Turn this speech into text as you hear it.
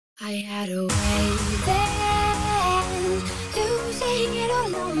I had a way then, losing it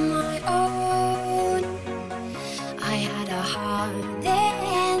all on my own. I had a heart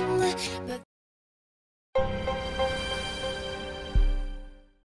then, but...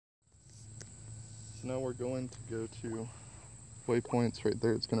 So now we're going to go to waypoints right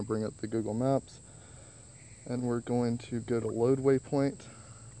there. It's going to bring up the Google Maps. And we're going to go to load waypoint.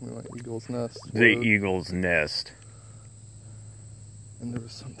 We want Eagle's Nest. The Eagle's Nest. And there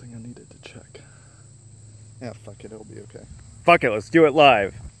was something I needed to check. Yeah, fuck it, it'll be okay. Fuck it, let's do it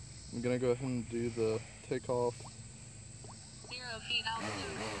live. I'm gonna go ahead and do the takeoff. 0 feet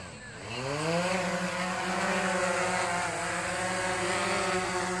altitude.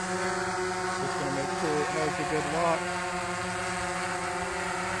 Just gonna make sure it has a good lock.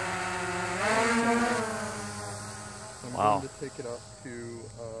 I'm Wow. going to take it up to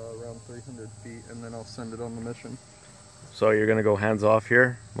around 300 feet and then I'll send it on the mission. So you're gonna go hands off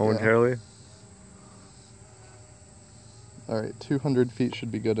here momentarily? Yeah. Alright, 200 feet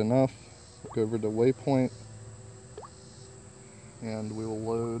should be good enough. Go over to waypoint and we will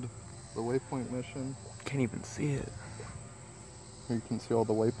load the waypoint mission. Can't even see it. You can see all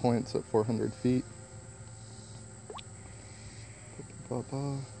the waypoints at 400 feet.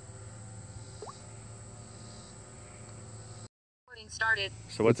 Started.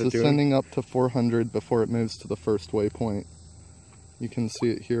 So what's it's it doing? ascending up to 400 before it moves to the first waypoint. You can see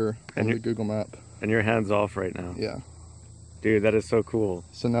it here on the Google map. And your hands off right now. Yeah. Dude, that is so cool.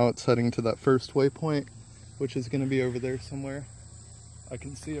 So now it's heading to that first waypoint, which is going to be over there somewhere. I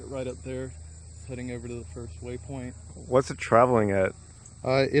can see it right up there. It's heading over to the first waypoint. What's it traveling at?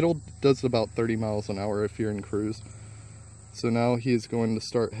 Does about 30 miles an hour if you're in cruise. So now he's going to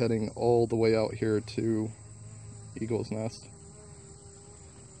start heading all the way out here to Eagle's Nest.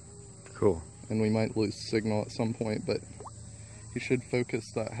 Cool. And we might lose signal at some point, but he should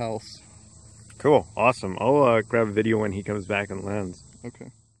focus that house. Cool, awesome. I'll grab a video when he comes back and lands.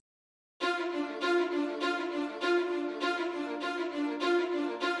 Okay.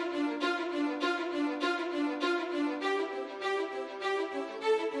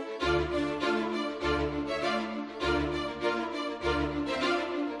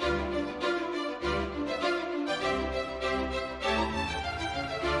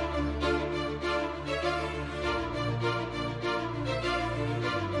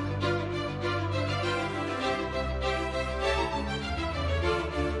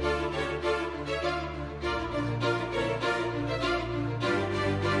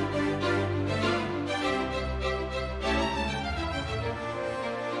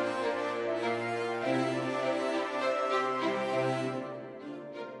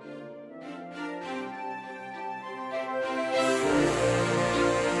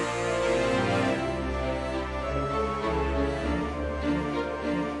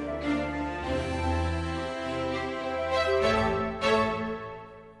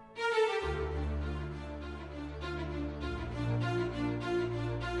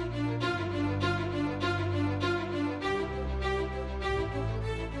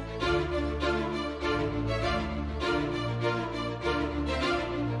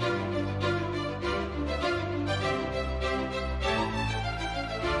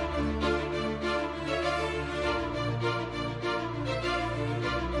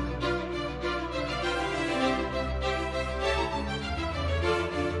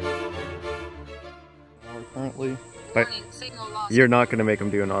 Currently. But you're not going to make him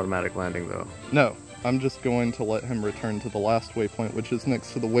do an automatic landing though. No, I'm just going to let him return to the last waypoint, which is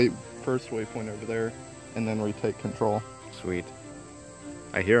next to the first waypoint over there, and then retake control. Sweet.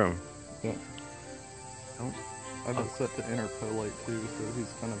 I hear him. Yeah. Oh. I've it set to interpolate too, so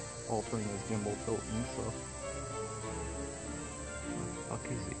he's kind of altering his gimbal tilting, so. Where the fuck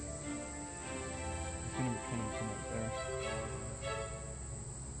is he? He's going to be coming from up there.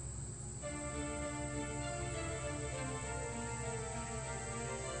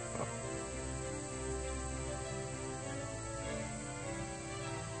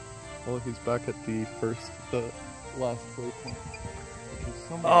 Well, he's back at the last waypoint.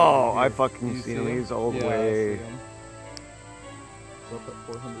 Oh, I fucking see him. He's all the way. I see him. He's up at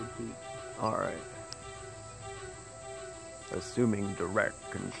 400 feet. Alright. Assuming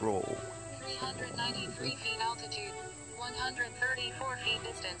direct control. 393 feet altitude, 134 feet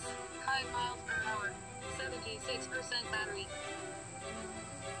distance, 5 miles per hour, 76% battery.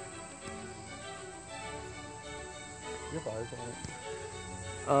 You have eyes on it.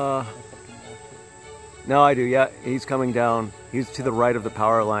 No, I do, yeah. He's coming down. He's to the right of the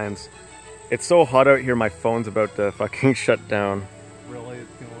power lines. It's so hot out here, my phone's about to fucking shut down. Really?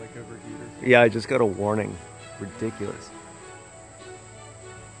 It's gonna like overheat or something? Yeah, I just got a warning. Ridiculous.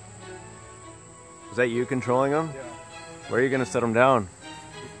 Is that you controlling them? Yeah. Where are you going to set them down?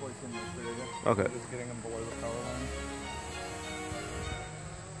 Just place in this area. Okay. Just getting them below the power line.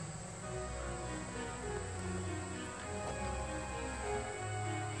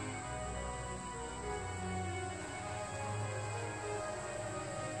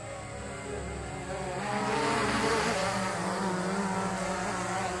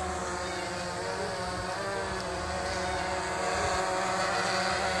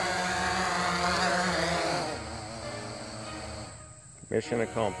 Mission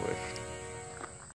accomplished.